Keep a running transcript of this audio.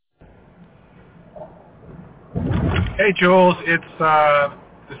Hey Jules, it's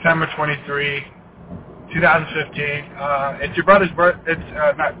December 23, 2015. It's your brother's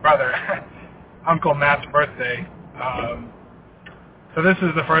not brother, Uncle Matt's birthday. So this is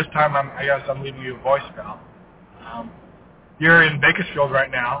the first time I'm leaving you a voicemail. Um, you're in Bakersfield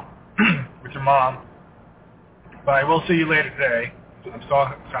right now with your mom, but I will see you later today. I'm so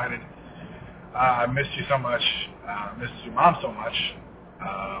excited. I missed you so much. Missed your mom so much.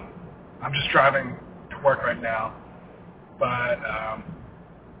 I'm just driving to work right now. But I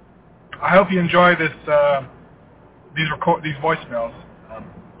hope you enjoy these voicemails.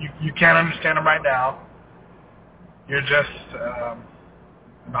 You can't understand them right now. You're just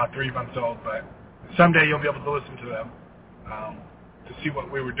about 3 months old, but someday you'll be able to listen to them to see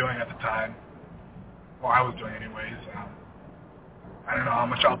what we were doing at the time, or I was doing anyways. I don't know how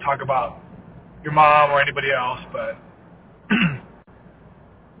much I'll talk about your mom or anybody else, but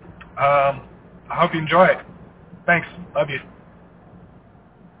I hope you enjoy it. Thanks. Love you.